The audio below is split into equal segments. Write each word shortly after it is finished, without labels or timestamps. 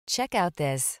Check out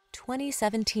this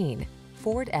 2017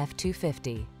 Ford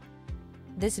F-250.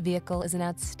 This vehicle is an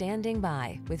outstanding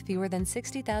buy with fewer than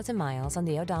 60,000 miles on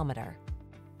the odometer.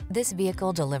 This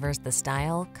vehicle delivers the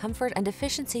style, comfort, and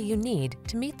efficiency you need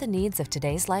to meet the needs of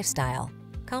today's lifestyle.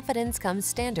 Confidence comes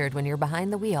standard when you're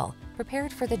behind the wheel,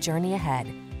 prepared for the journey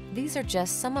ahead. These are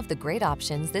just some of the great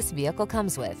options this vehicle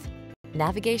comes with: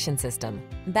 navigation system,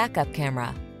 backup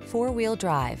camera, four-wheel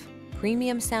drive,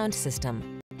 premium sound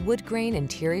system, wood grain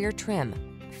interior trim,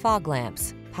 fog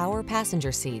lamps, power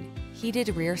passenger seat,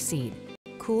 heated rear seat,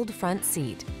 cooled front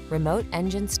seat, remote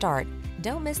engine start.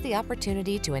 Don't miss the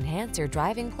opportunity to enhance your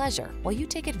driving pleasure while you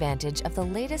take advantage of the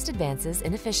latest advances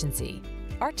in efficiency.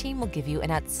 Our team will give you an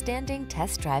outstanding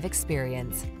test drive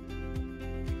experience.